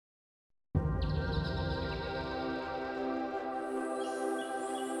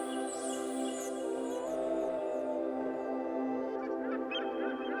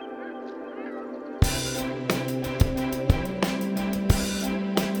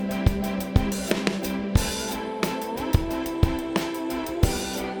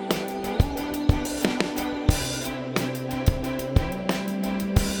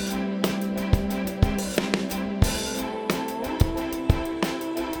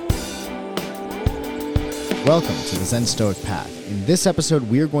Welcome to the Zen Stoic Path. In this episode,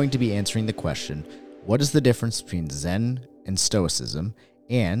 we are going to be answering the question, what is the difference between Zen and Stoicism,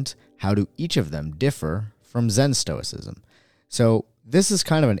 and how do each of them differ from Zen Stoicism? So this is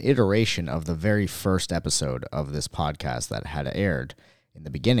kind of an iteration of the very first episode of this podcast that had aired in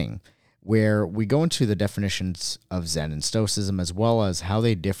the beginning, where we go into the definitions of Zen and Stoicism as well as how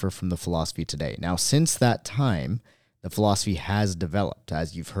they differ from the philosophy today. Now, since that time, the philosophy has developed.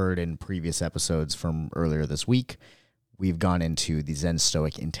 As you've heard in previous episodes from earlier this week, we've gone into the Zen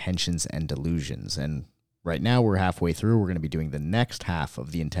Stoic intentions and delusions. And right now we're halfway through. We're going to be doing the next half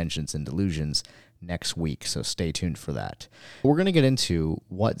of the intentions and delusions next week, so stay tuned for that. We're going to get into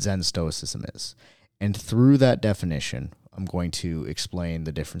what Zen Stoicism is. And through that definition, I'm going to explain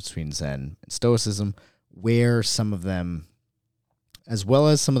the difference between Zen and Stoicism, where some of them, as well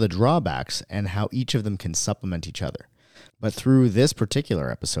as some of the drawbacks, and how each of them can supplement each other. But through this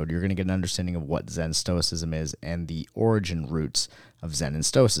particular episode, you're going to get an understanding of what Zen Stoicism is and the origin roots of Zen and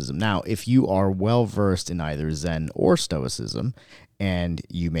Stoicism. Now, if you are well-versed in either Zen or Stoicism, and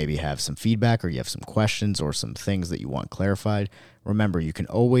you maybe have some feedback or you have some questions or some things that you want clarified, remember, you can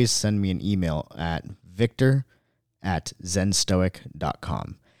always send me an email at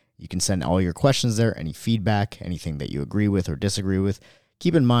victor@zenstoic.com. You can send all your questions there, any feedback, anything that you agree with or disagree with.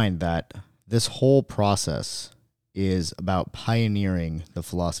 Keep in mind that this whole process is about pioneering the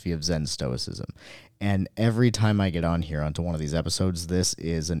philosophy of Zen Stoicism. And every time I get on here onto one of these episodes, this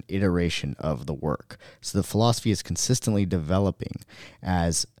is an iteration of the work. So the philosophy is consistently developing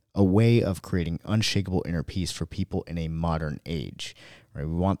as a way of creating unshakable inner peace for people in a modern age. Right?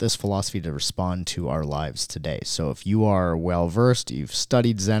 We want this philosophy to respond to our lives today. So if you are well-versed, you've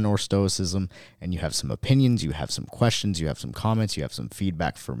studied Zen or Stoicism, and you have some opinions, you have some questions, you have some comments, you have some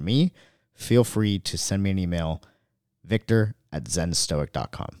feedback for me, feel free to send me an email,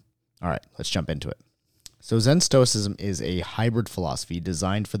 victor@zenstoic.com. All right, let's jump into it. So Zen Stoicism is a hybrid philosophy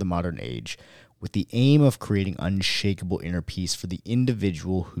designed for the modern age with the aim of creating unshakable inner peace for the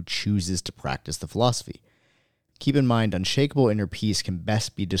individual who chooses to practice the philosophy. Keep in mind, unshakable inner peace can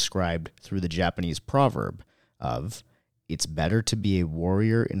best be described through the Japanese proverb of, it's better to be a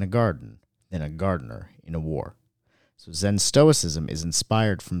warrior in a garden than a gardener in a war. So Zen Stoicism is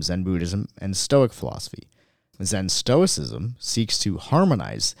inspired from Zen Buddhism and Stoic philosophy. Zen Stoicism seeks to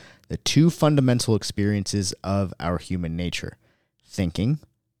harmonize the two fundamental experiences of our human nature, thinking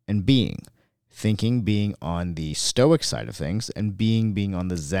and being. Thinking being on the Stoic side of things and being on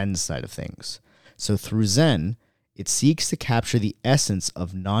the Zen side of things. So through Zen, it seeks to capture the essence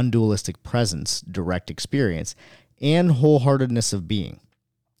of non-dualistic presence, direct experience, and wholeheartedness of being.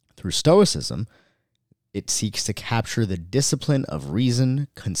 Through Stoicism, it seeks to capture the discipline of reason,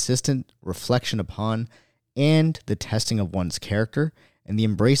 consistent reflection upon, and the testing of one's character, and the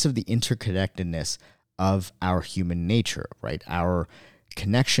embrace of the interconnectedness of our human nature, right? Our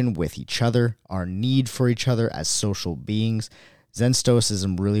connection with each other, our need for each other as social beings. Zen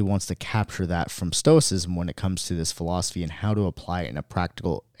Stoicism really wants to capture that from Stoicism when it comes to this philosophy and how to apply it in a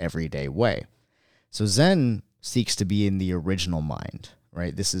practical, everyday way. So Zen seeks to be in the original mind,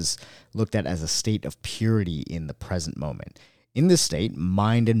 right? This is looked at as a state of purity in the present moment. In this state,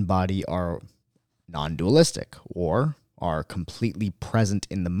 mind and body are non-dualistic or are completely present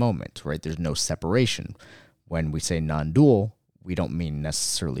in the moment, right? There's no separation. When we say non-dual, we don't mean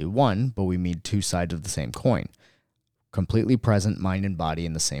necessarily one, but we mean two sides of the same coin. Completely present, mind and body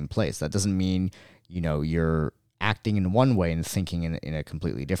in the same place. That doesn't mean, you're acting in one way and thinking in a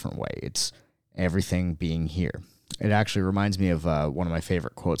completely different way. It's everything being here. It actually reminds me of one of my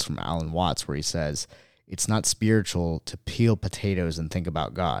favorite quotes from Alan Watts, where he says, it's not spiritual to peel potatoes and think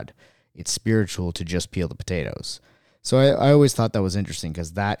about God. It's spiritual to just peel the potatoes. So I always thought that was interesting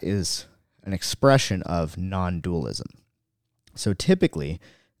because that is an expression of non-dualism. So typically,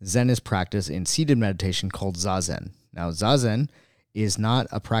 Zen is practiced in seated meditation called Zazen. Now, Zazen is not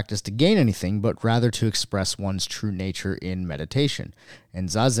a practice to gain anything, but rather to express one's true nature in meditation. And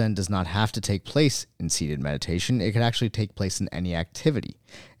Zazen does not have to take place in seated meditation. It can actually take place in any activity.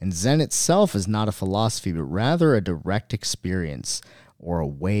 And Zen itself is not a philosophy, but rather a direct experience or a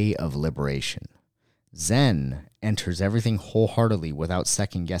way of liberation. Zen enters everything wholeheartedly without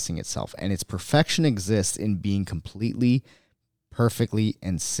second-guessing itself, and its perfection exists in being completely, perfectly,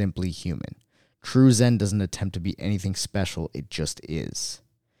 and simply human. True Zen doesn't attempt to be anything special, it just is.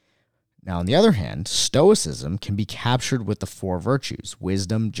 Now, on the other hand, Stoicism can be captured with the four virtues: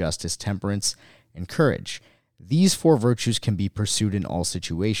 wisdom, justice, temperance, and courage. These four virtues can be pursued in all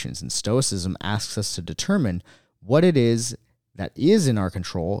situations, and Stoicism asks us to determine what it is that is in our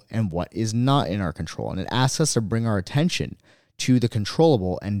control and what is not in our control. And it asks us to bring our attention to the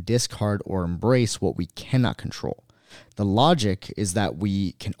controllable and discard or embrace what we cannot control. The logic is that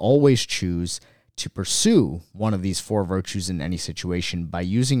we can always choose to pursue one of these four virtues in any situation by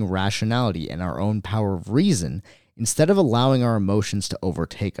using rationality and our own power of reason instead of allowing our emotions to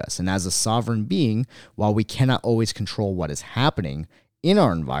overtake us. And as a sovereign being, while we cannot always control what is happening in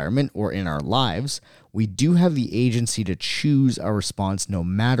our environment or in our lives, we do have the agency to choose our response no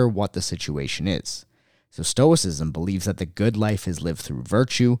matter what the situation is. So Stoicism believes that the good life is lived through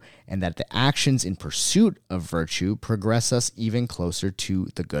virtue and that the actions in pursuit of virtue progress us even closer to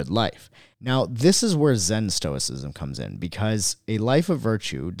the good life. Now, this is where Zen Stoicism comes in, because a life of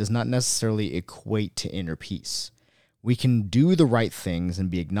virtue does not necessarily equate to inner peace. We can do the right things and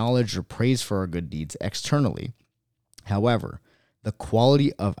be acknowledged or praised for our good deeds externally. However, the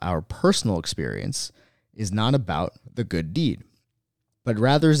quality of our personal experience is not about the good deed, but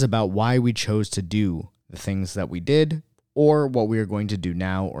rather is about why we chose to do the things that we did or what we are going to do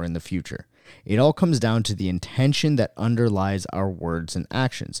now or in the future. It all comes down to the intention that underlies our words and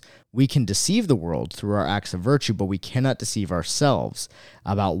actions. We can deceive the world through our acts of virtue, but we cannot deceive ourselves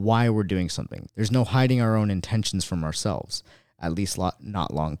about why we're doing something. There's no hiding our own intentions from ourselves, at least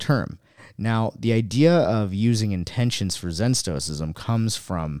not long term. Now, the idea of using intentions for Zen Stoicism comes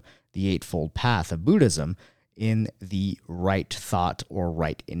from the Eightfold Path of Buddhism in the right thought or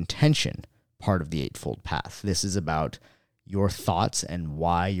right intention part of the Eightfold Path. This is about your thoughts and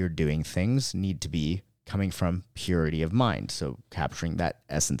why you're doing things need to be coming from purity of mind, so capturing that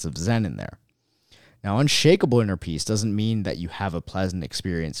essence of Zen in there. Now, unshakable inner peace doesn't mean that you have a pleasant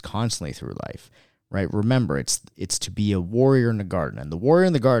experience constantly through life, right? Remember, it's to be a warrior in the garden, and the warrior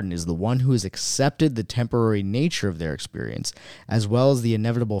in the garden is the one who has accepted the temporary nature of their experience, as well as the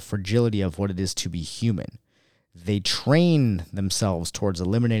inevitable fragility of what it is to be human. They train themselves towards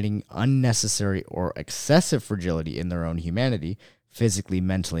eliminating unnecessary or excessive fragility in their own humanity, physically,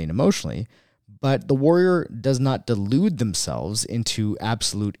 mentally, and emotionally, but the warrior does not delude themselves into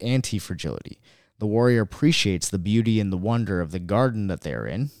absolute anti-fragility. The warrior appreciates the beauty and the wonder of the garden that they are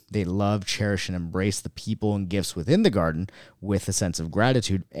in. They love, cherish, and embrace the people and gifts within the garden with a sense of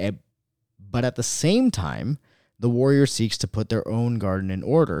gratitude, but at the same time, the warrior seeks to put their own garden in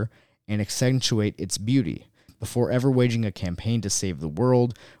order and accentuate its beauty before ever waging a campaign to save the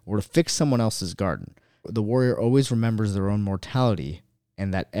world or to fix someone else's garden. The warrior always remembers their own mortality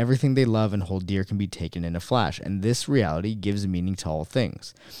and that everything they love and hold dear can be taken in a flash, and this reality gives meaning to all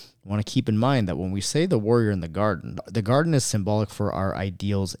things. I want to keep in mind that when we say the warrior in the garden is symbolic for our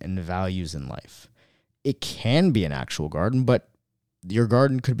ideals and values in life. It can be an actual garden, but your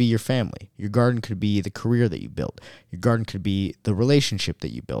garden could be your family. Your garden could be the career that you built. Your garden could be the relationship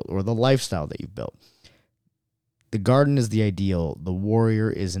that you built or the lifestyle that you built. The garden is the ideal. The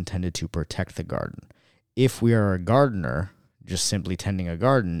warrior is intended to protect the garden. If we are a gardener, just simply tending a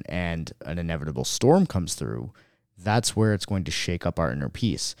garden, and an inevitable storm comes through, that's where it's going to shake up our inner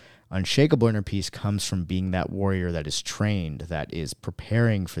peace. Unshakable inner peace comes from being that warrior that is trained, that is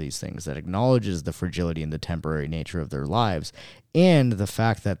preparing for these things, that acknowledges the fragility and the temporary nature of their lives, and the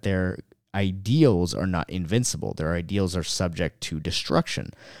fact that their ideals are not invincible. Their ideals are subject to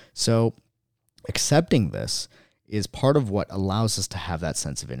destruction. So accepting this is part of what allows us to have that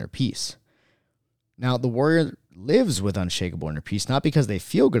sense of inner peace. Now, the warrior lives with unshakable inner peace, not because they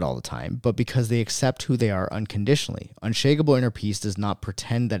feel good all the time, but because they accept who they are unconditionally. Unshakable inner peace does not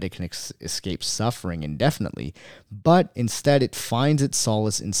pretend that it can escape suffering indefinitely, but instead it finds its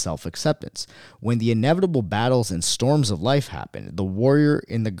solace in self-acceptance. When the inevitable battles and storms of life happen, the warrior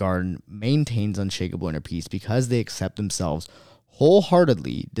in the garden maintains unshakable inner peace because they accept themselves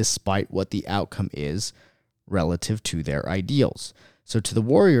wholeheartedly despite what the outcome is relative to their ideals. So to the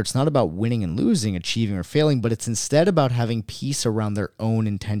warrior, it's not about winning and losing, achieving or failing, but it's instead about having peace around their own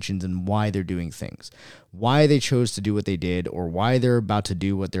intentions and why they're doing things. Why they chose to do what they did or why they're about to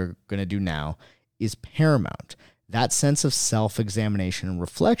do what they're going to do now is paramount. That sense of self-examination and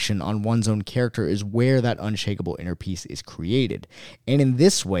reflection on one's own character is where that unshakable inner peace is created. And in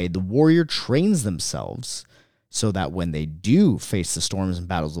this way, the warrior trains themselves so that when they do face the storms and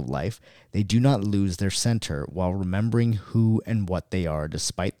battles of life, they do not lose their center while remembering who and what they are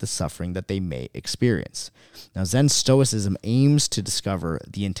despite the suffering that they may experience. Now, Zen Stoicism aims to discover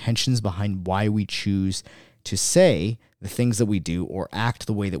the intentions behind why we choose to say the things that we do or act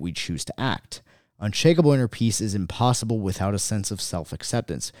the way that we choose to act. Unshakable inner peace is impossible without a sense of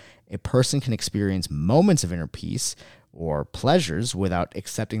self-acceptance. A person can experience moments of inner peace or pleasures without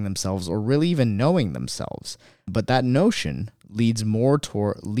accepting themselves or really even knowing themselves. But that notion leans more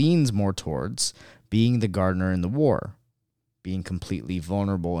towards being the gardener in the war, being completely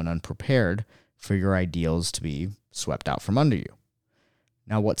vulnerable and unprepared for your ideals to be swept out from under you.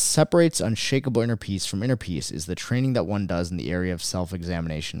 Now, what separates unshakable inner peace from inner peace is the training that one does in the area of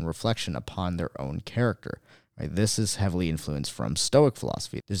self-examination and reflection upon their own character. Right? This is heavily influenced from Stoic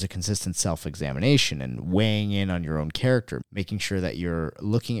philosophy. There's a consistent self-examination and weighing in on your own character, making sure that you're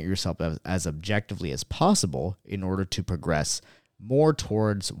looking at yourself as objectively as possible in order to progress more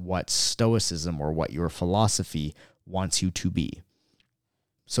towards what Stoicism or what your philosophy wants you to be.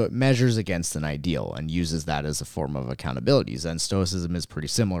 So it measures against an ideal and uses that as a form of accountability. Zen Stoicism is pretty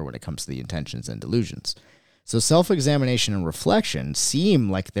similar when it comes to the intentions and delusions. So self-examination and reflection seem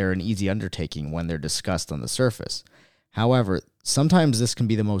like they're an easy undertaking when they're discussed on the surface. However, sometimes this can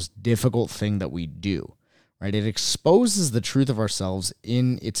be the most difficult thing that we do, right? It exposes the truth of ourselves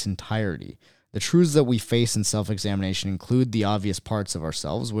in its entirety. The truths that we face in self-examination include the obvious parts of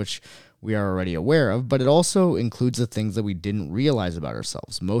ourselves, which we are already aware of, but it also includes the things that we didn't realize about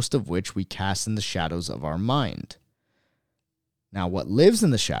ourselves, most of which we cast in the shadows of our mind. Now, what lives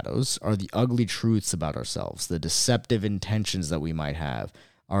in the shadows are the ugly truths about ourselves, the deceptive intentions that we might have,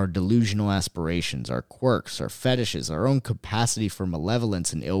 our delusional aspirations, our quirks, our fetishes, our own capacity for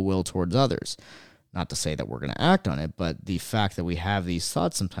malevolence and ill will towards others. Not to say that we're going to act on it, but the fact that we have these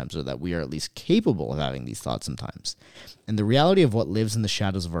thoughts sometimes, or that we are at least capable of having these thoughts sometimes. And the reality of what lives in the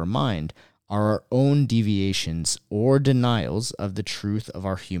shadows of our mind are our own deviations or denials of the truth of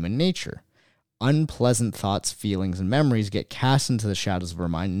our human nature. Unpleasant thoughts, feelings, and memories get cast into the shadows of our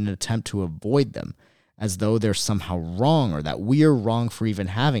mind in an attempt to avoid them, as though they're somehow wrong or that we are wrong for even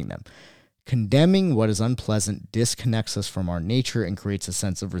having them. Condemning what is unpleasant disconnects us from our nature and creates a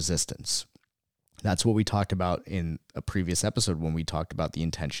sense of resistance. That's what we talked about in a previous episode when we talked about the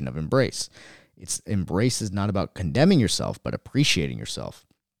intention of embrace. Embrace is not about condemning yourself, but appreciating yourself,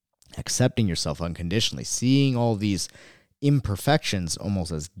 accepting yourself unconditionally, seeing all these imperfections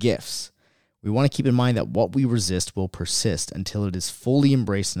almost as gifts. We want to keep in mind that what we resist will persist until it is fully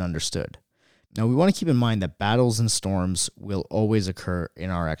embraced and understood. Now, we want to keep in mind that battles and storms will always occur in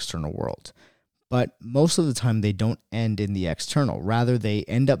our external world. But most of the time, they don't end in the external. Rather, they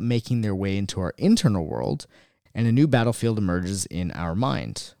end up making their way into our internal world, and a new battlefield emerges in our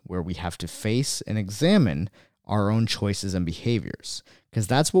mind, where we have to face and examine our own choices and behaviors, because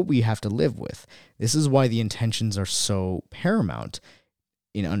that's what we have to live with. This is why the intentions are so paramount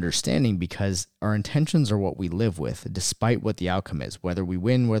in understanding, because our intentions are what we live with, despite what the outcome is. Whether we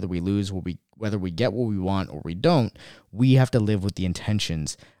win, whether we lose, whether we get what we want or we don't, we have to live with the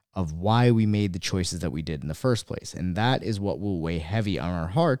intentions of why we made the choices that we did in the first place. And that is what will weigh heavy on our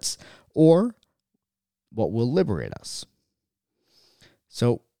hearts, or what will liberate us.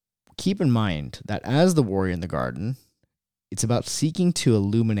 So keep in mind that as the warrior in the garden, it's about seeking to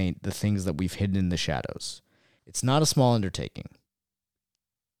illuminate the things that we've hidden in the shadows. It's not a small undertaking.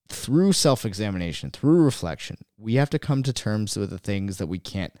 Through self-examination, through reflection, we have to come to terms with the things that we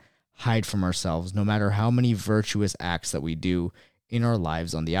can't hide from ourselves, no matter how many virtuous acts that we do in our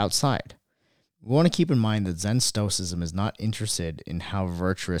lives on the outside. We want to keep in mind that Zen Stoicism is not interested in how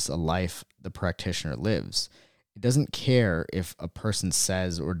virtuous a life the practitioner lives. It doesn't care if a person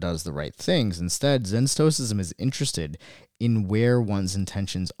says or does the right things. Instead, Zen Stoicism is interested in where one's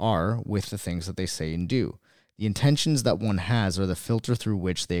intentions are with the things that they say and do. The intentions that one has are the filter through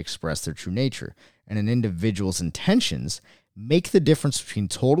which they express their true nature, and an individual's intentions make the difference between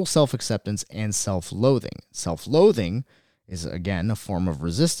total self-acceptance and self-loathing. Self-loathing is, again, a form of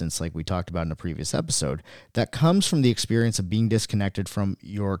resistance, like we talked about in a previous episode, that comes from the experience of being disconnected from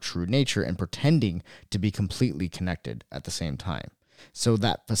your true nature and pretending to be completely connected at the same time. So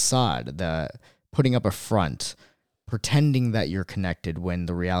that facade, the putting up a front, pretending that you're connected when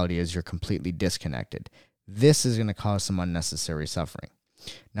the reality is you're completely disconnected, this is going to cause some unnecessary suffering.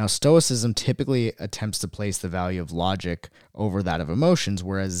 Now, Stoicism typically attempts to place the value of logic over that of emotions,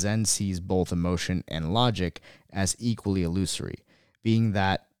 whereas Zen sees both emotion and logic as equally illusory, being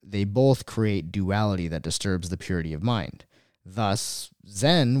that they both create duality that disturbs the purity of mind. Thus,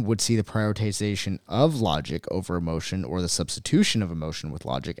 Zen would see the prioritization of logic over emotion, or the substitution of emotion with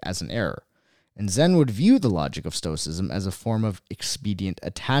logic, as an error. And Zen would view the logic of Stoicism as a form of expedient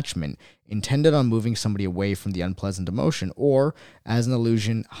attachment intended on moving somebody away from the unpleasant emotion, or as an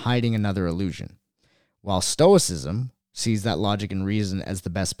illusion hiding another illusion. While Stoicism sees that logic and reason as the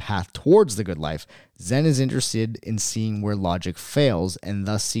best path towards the good life, Zen is interested in seeing where logic fails and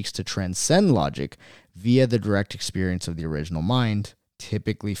thus seeks to transcend logic via the direct experience of the original mind,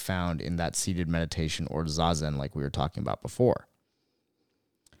 typically found in that seated meditation or zazen like we were talking about before.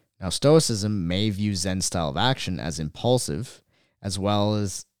 Now, Stoicism may view Zen's style of action as impulsive, as well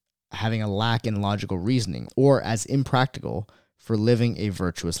as having a lack in logical reasoning, or as impractical for living a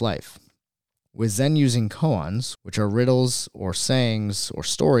virtuous life. with Zen using koans, which are riddles or sayings or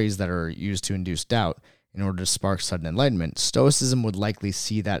stories that are used to induce doubt in order to spark sudden enlightenment, Stoicism would likely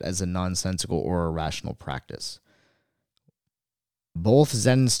see that as a nonsensical or irrational practice. Both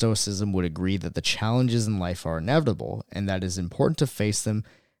Zen and Stoicism would agree that the challenges in life are inevitable and that it is important to face them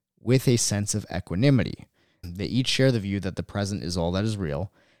with a sense of equanimity. They each share the view that the present is all that is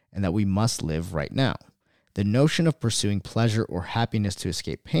real and that we must live right now. The notion of pursuing pleasure or happiness to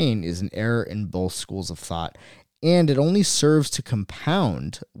escape pain is an error in both schools of thought, and it only serves to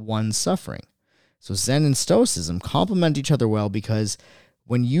compound one's suffering. So Zen and Stoicism complement each other well because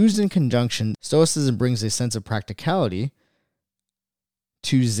when used in conjunction, Stoicism brings a sense of practicality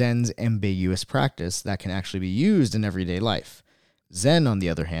to Zen's ambiguous practice that can actually be used in everyday life. Zen, on the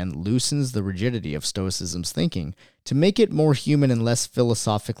other hand, loosens the rigidity of Stoicism's thinking to make it more human and less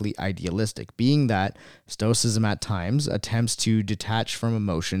philosophically idealistic, being that Stoicism at times attempts to detach from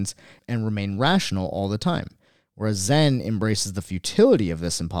emotions and remain rational all the time. Whereas Zen embraces the futility of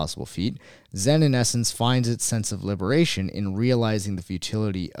this impossible feat, Zen in essence finds its sense of liberation in realizing the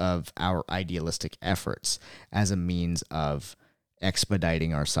futility of our idealistic efforts as a means of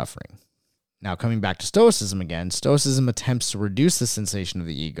expediting our suffering. Now, coming back to Stoicism again, Stoicism attempts to reduce the sensation of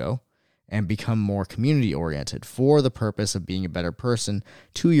the ego and become more community-oriented for the purpose of being a better person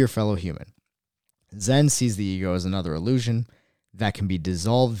to your fellow human. Zen sees the ego as another illusion that can be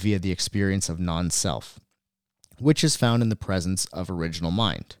dissolved via the experience of non-self, which is found in the presence of original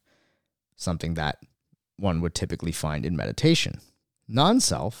mind, something that one would typically find in meditation.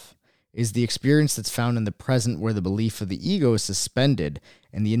 Non-self is the experience that's found in the present where the belief of the ego is suspended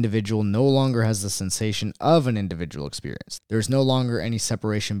and the individual no longer has the sensation of an individual experience. There is no longer any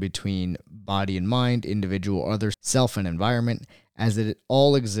separation between body and mind, individual, other, self, and environment, as it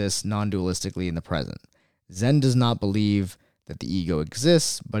all exists non-dualistically in the present. Zen does not believe that the ego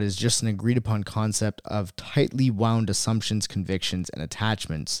exists, but is just an agreed-upon concept of tightly wound assumptions, convictions, and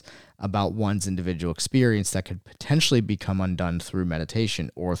attachments about one's individual experience that could potentially become undone through meditation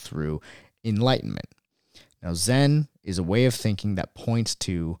or through enlightenment. Now, Zen is a way of thinking that points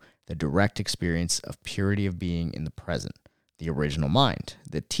to the direct experience of purity of being in the present, the original mind.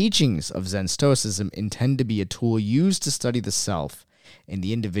 The teachings of Zen Stoicism intend to be a tool used to study the self and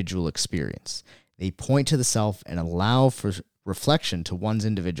the individual experience. They point to the self and allow for reflection to one's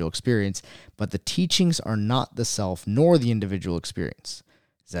individual experience, but the teachings are not the self nor the individual experience.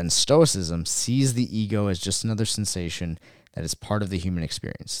 Zen Stoicism sees the ego as just another sensation that is part of the human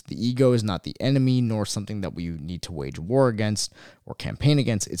experience. The ego is not the enemy nor something that we need to wage war against or campaign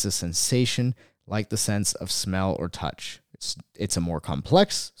against. It's a sensation like the sense of smell or touch. It's a more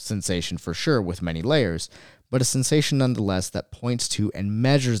complex sensation for sure with many layers, but a sensation nonetheless that points to and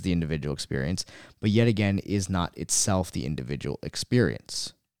measures the individual experience, but yet again is not itself the individual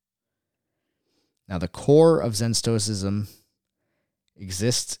experience. Now, the core of Zen Stoicism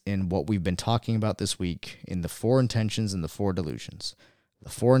exists in what we've been talking about this week in the four intentions and the four delusions. The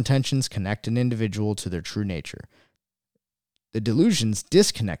four intentions connect an individual to their true nature. The delusions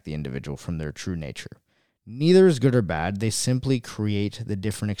disconnect the individual from their true nature. Neither is good or bad. They simply create the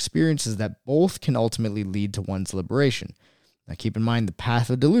different experiences that both can ultimately lead to one's liberation. Now, keep in mind, the path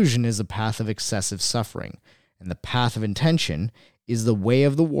of delusion is a path of excessive suffering, and the path of intention is the way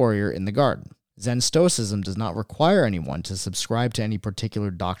of the warrior in the garden. Zen Stoicism does not require anyone to subscribe to any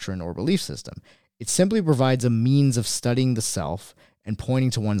particular doctrine or belief system. It simply provides a means of studying the self and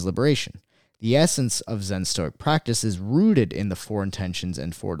pointing to one's liberation. The essence of Zen Stoic practice is rooted in the four intentions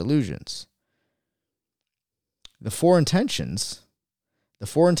and four delusions. The four intentions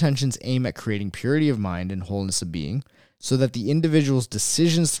aim at creating purity of mind and wholeness of being so that the individual's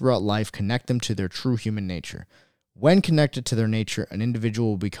decisions throughout life connect them to their true human nature. When connected to their nature, an individual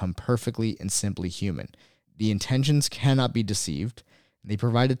will become perfectly and simply human. The intentions cannot be deceived. They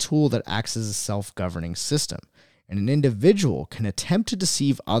provide a tool that acts as a self-governing system. And an individual can attempt to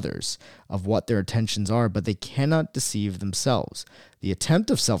deceive others of what their intentions are, but they cannot deceive themselves. The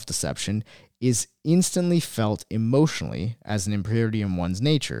attempt of self-deception is instantly felt emotionally as an impurity in one's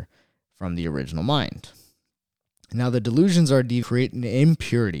nature from the original mind. Now, the delusions are to create an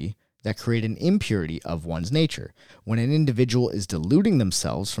impurity of one's nature. When an individual is deluding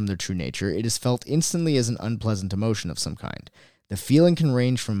themselves from their true nature, it is felt instantly as an unpleasant emotion of some kind. The feeling can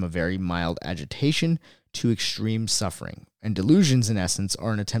range from a very mild agitation to extreme suffering, and delusions, in essence,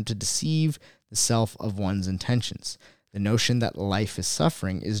 are an attempt to deceive the self of one's intentions. The notion that life is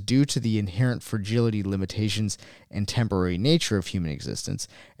suffering is due to the inherent fragility, limitations, and temporary nature of human existence,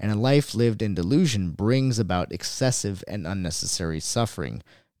 and a life lived in delusion brings about excessive and unnecessary suffering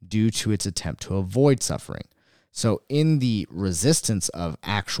due to its attempt to avoid suffering. So in the resistance of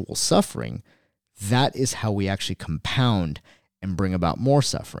actual suffering, that is how we actually compound and bring about more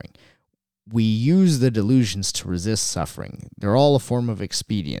suffering. We use the delusions to resist suffering. They're all a form of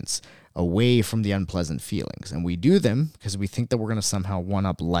expedience away from the unpleasant feelings, and we do them because we think that we're going to somehow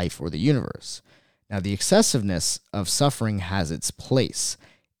one-up life or the universe. Now, the excessiveness of suffering has its place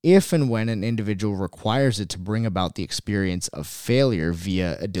if and when an individual requires it to bring about the experience of failure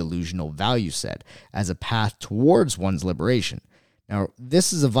via a delusional value set as a path towards one's liberation. Now,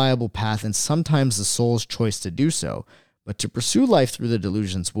 this is a viable path and sometimes the soul's choice to do so, but to pursue life through the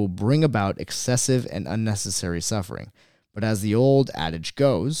delusions will bring about excessive and unnecessary suffering. But as the old adage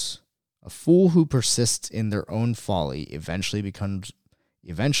goes, a fool who persists in their own folly eventually becomes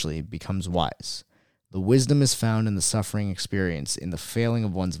wise. The wisdom is found in the suffering experience, in the failing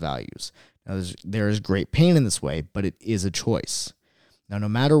of one's values. Now, there is great pain in this way, but it is a choice. Now, no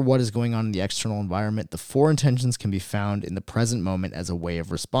matter what is going on in the external environment, the four intentions can be found in the present moment as a way of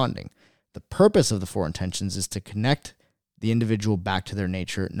responding. The purpose of the four intentions is to connect the individual back to their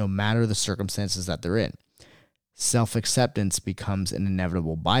nature, no matter the circumstances that they're in. Self-acceptance becomes an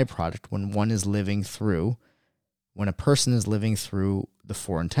inevitable byproduct when a person is living through the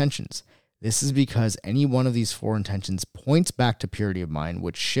four intentions. This is because any one of these four intentions points back to purity of mind,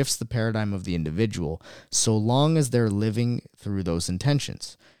 which shifts the paradigm of the individual so long as they're living through those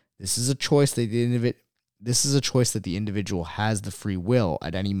intentions. This is a choice that the individual has the free will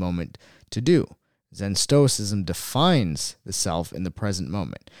at any moment to do. Zen Stoicism defines the self in the present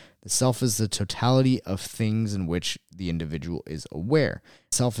moment. The self is the totality of things in which the individual is aware.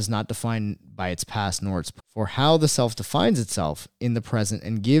 Self is not defined by its past nor its for how the self defines itself in the present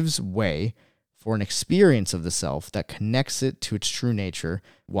and gives way for an experience of the self that connects it to its true nature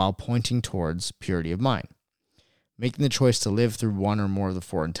while pointing towards purity of mind. Making the choice to live through one or more of the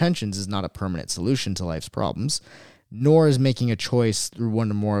four intentions is not a permanent solution to life's problems, nor is making a choice through one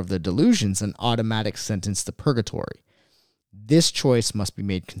or more of the delusions an automatic sentence to purgatory. This choice must be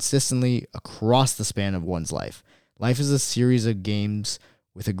made consistently across the span of one's life. Life is a series of games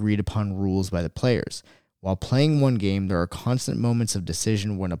with agreed upon rules by the players. While playing one game, there are constant moments of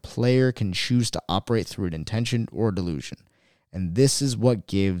decision when a player can choose to operate through an intention or delusion. And this is what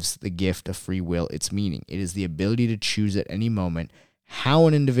gives the gift of free will its meaning. It is the ability to choose at any moment how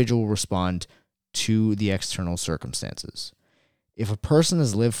an individual will respond to the external circumstances. If a person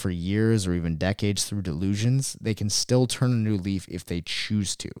has lived for years or even decades through delusions, they can still turn a new leaf if they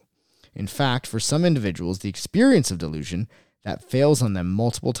choose to. In fact, for some individuals, the experience of delusion that fails on them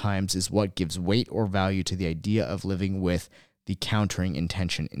multiple times is what gives weight or value to the idea of living with the countering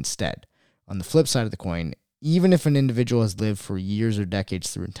intention instead. On the flip side of the coin, even if an individual has lived for years or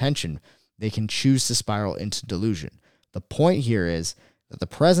decades through intention, they can choose to spiral into delusion. The point here is that the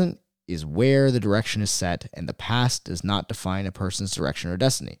present is where the direction is set, and the past does not define a person's direction or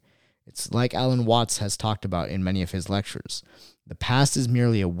destiny. It's like Alan Watts has talked about in many of his lectures. The past is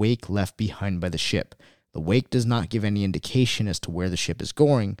merely a wake left behind by the ship. The wake does not give any indication as to where the ship is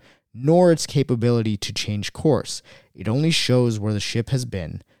going, nor its capability to change course. It only shows where the ship has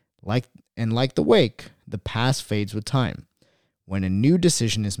been. Like the wake, the past fades with time. When a new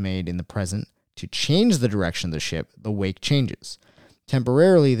decision is made in the present to change the direction of the ship, the wake changes.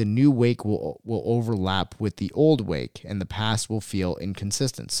 Temporarily, the new wake will overlap with the old wake, and the past will feel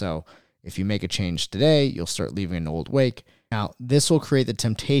inconsistent. So if you make a change today, you'll start leaving an old wake. Now, this will create the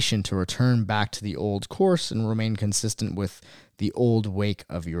temptation to return back to the old course and remain consistent with the old wake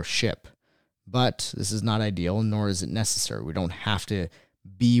of your ship. But this is not ideal, nor is it necessary. We don't have to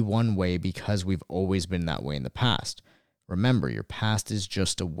be one way because we've always been that way in the past. Remember, your past is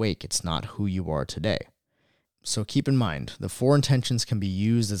just a wake. It's not who you are today. So keep in mind, the four intentions can be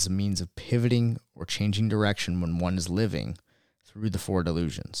used as a means of pivoting or changing direction when one is living through the four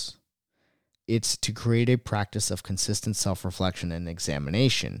delusions. It's to create a practice of consistent self-reflection and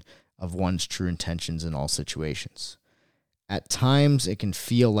examination of one's true intentions in all situations. At times, it can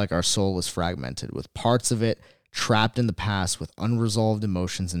feel like our soul is fragmented, with parts of it trapped in the past with unresolved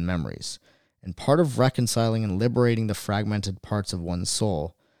emotions and memories. And part of reconciling and liberating the fragmented parts of one's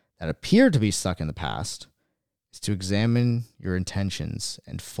soul that appear to be stuck in the past is to examine your intentions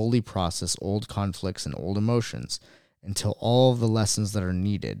and fully process old conflicts and old emotions until all of the lessons that are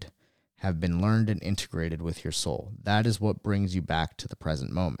needed have been learned and integrated with your soul. That is what brings you back to the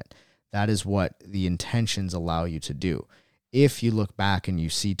present moment. That is what the intentions allow you to do. If you look back and you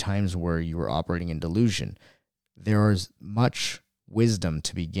see times where you were operating in delusion, there is much wisdom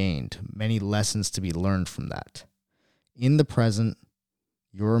to be gained, many lessons to be learned from that. In the present,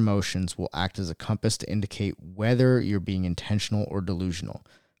 your emotions will act as a compass to indicate whether you're being intentional or delusional.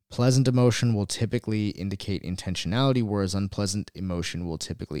 Pleasant emotion will typically indicate intentionality, whereas unpleasant emotion will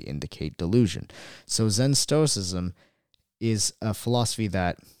typically indicate delusion. So Zen Stoicism is a philosophy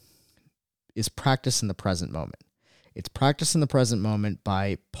that is practiced in the present moment. It's practiced in the present moment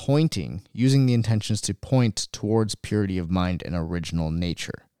by using the intentions to point towards purity of mind and original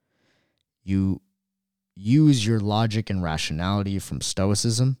nature. You use your logic and rationality from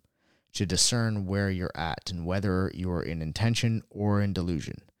Stoicism to discern where you're at and whether you're in intention or in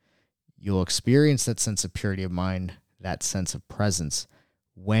delusion. You'll experience that sense of purity of mind, that sense of presence,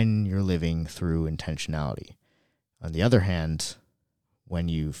 when you're living through intentionality. On the other hand, when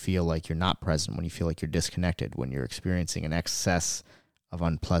you feel like you're not present, when you feel like you're disconnected, when you're experiencing an excess of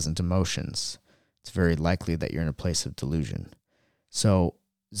unpleasant emotions, it's very likely that you're in a place of delusion. So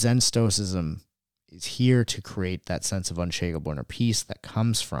Zen Stoicism is here to create that sense of unshakable inner peace that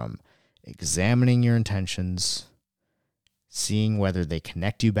comes from examining your intentions, seeing whether they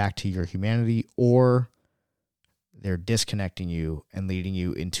connect you back to your humanity or they're disconnecting you and leading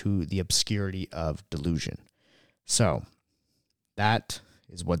you into the obscurity of delusion. So that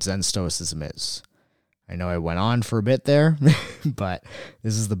is what Zen Stoicism is. I know I went on for a bit there, but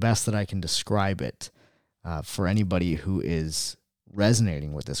this is the best that I can describe it for anybody who is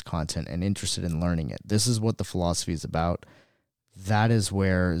resonating with this content and interested in learning it. This is what the philosophy is about. That is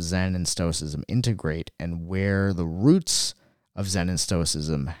where Zen and Stoicism integrate and where the roots of Zen and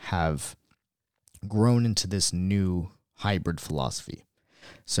Stoicism have grown into this new hybrid philosophy.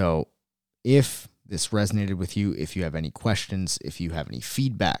 So if this resonated with you, if you have any questions, if you have any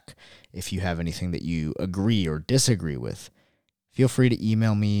feedback, if you have anything that you agree or disagree with, feel free to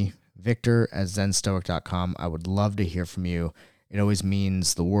email me, victor@zenstoic.com. I would love to hear from you. It always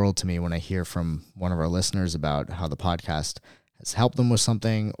means the world to me when I hear from one of our listeners about how the podcast has helped them with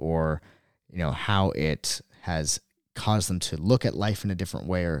something, or how it has caused them to look at life in a different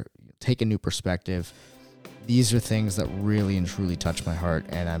way or take a new perspective. These are things that really and truly touch my heart,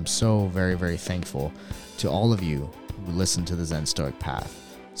 and I'm so very, very thankful to all of you who listen to the Zen Stoic Path.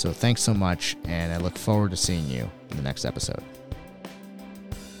 So thanks so much, and I look forward to seeing you in the next episode.